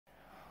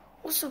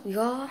What's up,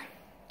 y'all?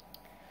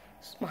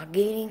 This is my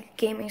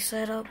gaming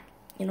setup.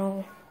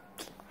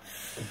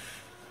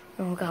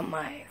 Got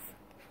my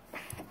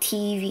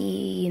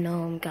TV.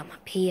 Got my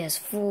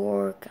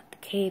PS4. Got the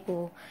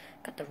cable.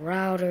 Got the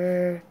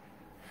router.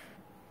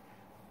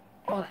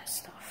 All that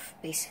stuff,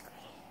 basically.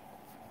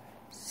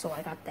 So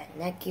I got that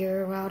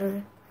Netgear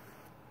router.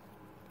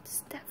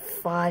 It's that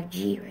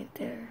 5G right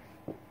there.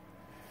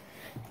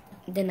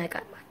 Then I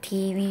got my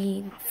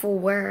TV, my full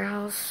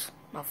warehouse,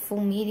 my full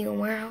medium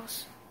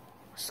warehouse.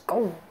 Let's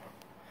go.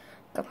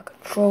 Got my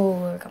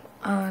controller, got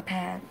my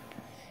iPad.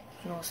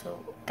 And also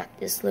got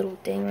this little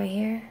thing right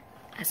here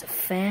as a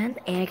fan,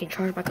 and I can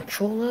charge my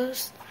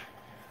controllers.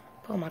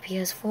 Put on my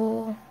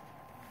PS4.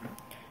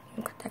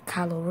 Got that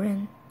Kylo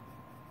Ren.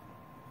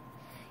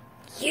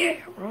 Yeah,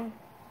 bro.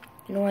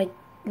 I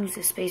use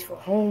this space for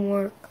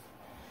homework.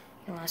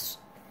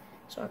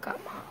 So I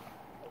got my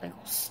Lego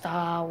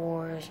Star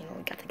Wars.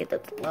 You got to get the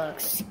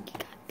deluxe. You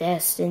got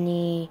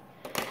Destiny.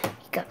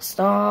 You got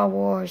Star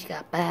Wars. You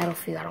got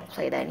Battlefield. I don't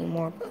play that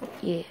anymore, but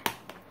yeah.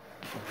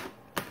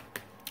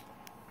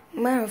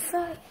 Matter of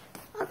fact,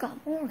 I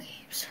got more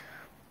games.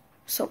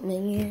 So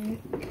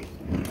minion.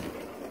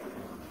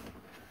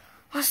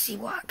 Let's see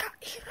what I got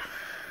here.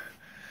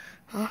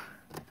 Huh?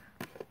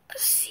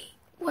 Let's see.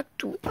 What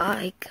do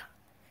I got?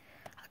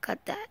 I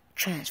got that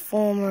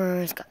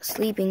Transformers, got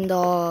Sleeping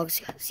Dogs,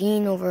 got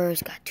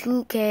Xenoverse, got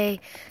 2K,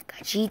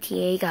 got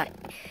GTA, got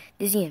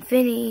Disney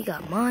Infinity,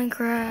 got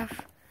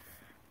Minecraft.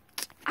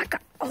 I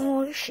got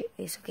all this shit.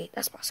 It's okay,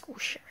 that's my school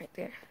shit right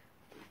there.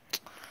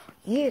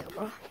 Yeah,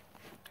 bro.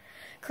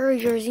 Curry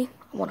jersey.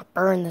 I want to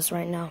burn this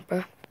right now,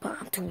 bro, but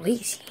I'm too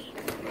lazy.